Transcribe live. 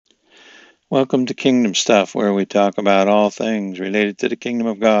Welcome to Kingdom Stuff, where we talk about all things related to the Kingdom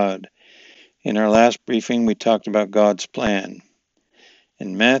of God. In our last briefing, we talked about God's plan.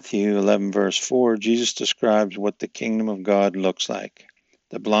 In Matthew 11, verse 4, Jesus describes what the Kingdom of God looks like.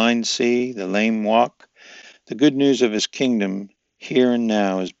 The blind see, the lame walk. The good news of His kingdom here and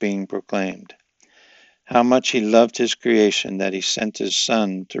now is being proclaimed. How much He loved His creation that He sent His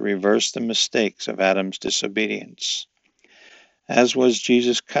Son to reverse the mistakes of Adam's disobedience. As was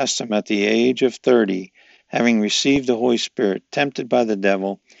Jesus' custom at the age of 30, having received the Holy Spirit, tempted by the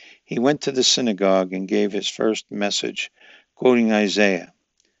devil, he went to the synagogue and gave his first message, quoting Isaiah,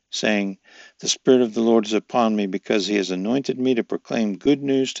 saying, "The Spirit of the Lord is upon me, because He has anointed me to proclaim good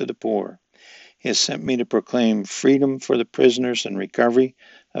news to the poor. He has sent me to proclaim freedom for the prisoners and recovery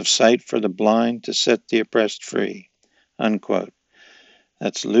of sight for the blind, to set the oppressed free." Unquote.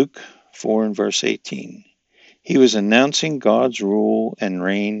 That's Luke 4 and verse 18. He was announcing God's rule and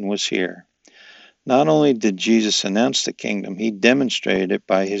reign was here. Not only did Jesus announce the kingdom, He demonstrated it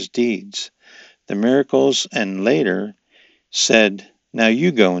by His deeds, the miracles, and later said, "Now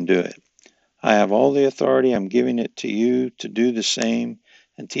you go and do it. I have all the authority. I'm giving it to you to do the same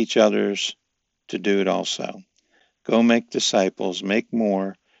and teach others to do it also. Go make disciples, make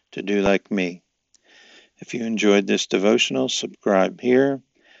more, to do like me." If you enjoyed this devotional, subscribe here.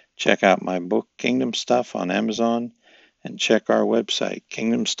 Check out my book, Kingdom Stuff, on Amazon, and check our website,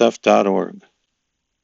 kingdomstuff.org.